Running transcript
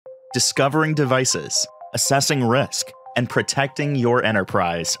discovering devices, assessing risk, and protecting your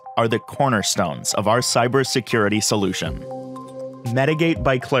enterprise are the cornerstones of our cybersecurity solution. Medigate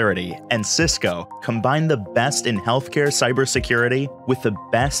by Clarity and Cisco combine the best in healthcare cybersecurity with the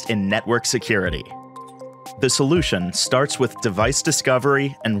best in network security. The solution starts with device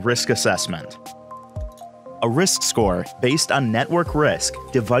discovery and risk assessment. A risk score based on network risk,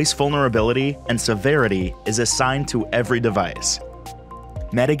 device vulnerability, and severity is assigned to every device.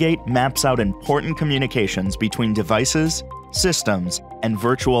 Medigate maps out important communications between devices, systems, and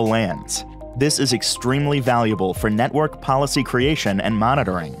virtual LANs. This is extremely valuable for network policy creation and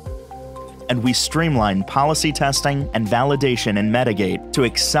monitoring. And we streamline policy testing and validation in Medigate to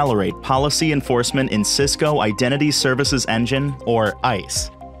accelerate policy enforcement in Cisco Identity Services Engine, or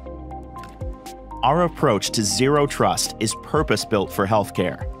ICE. Our approach to zero trust is purpose-built for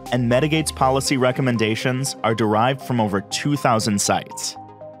healthcare, and Medigate's policy recommendations are derived from over 2,000 sites.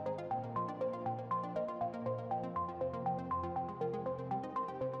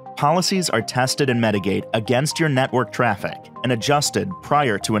 Policies are tested in Medigate against your network traffic and adjusted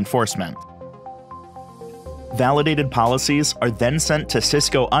prior to enforcement. Validated policies are then sent to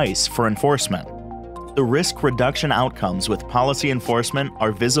Cisco ICE for enforcement. The risk reduction outcomes with policy enforcement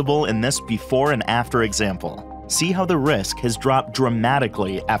are visible in this before and after example. See how the risk has dropped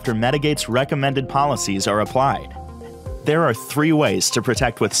dramatically after Medigate's recommended policies are applied. There are 3 ways to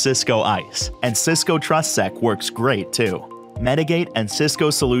protect with Cisco ICE, and Cisco TrustSec works great too. Medigate and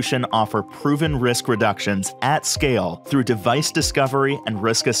Cisco solution offer proven risk reductions at scale through device discovery and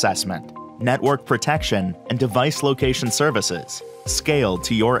risk assessment, network protection, and device location services, scaled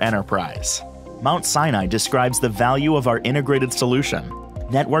to your enterprise. Mount Sinai describes the value of our integrated solution.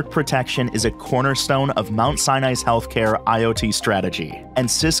 Network protection is a cornerstone of Mount Sinai's healthcare IoT strategy, and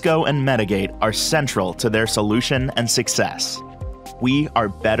Cisco and Medigate are central to their solution and success. We are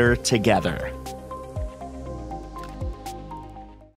better together.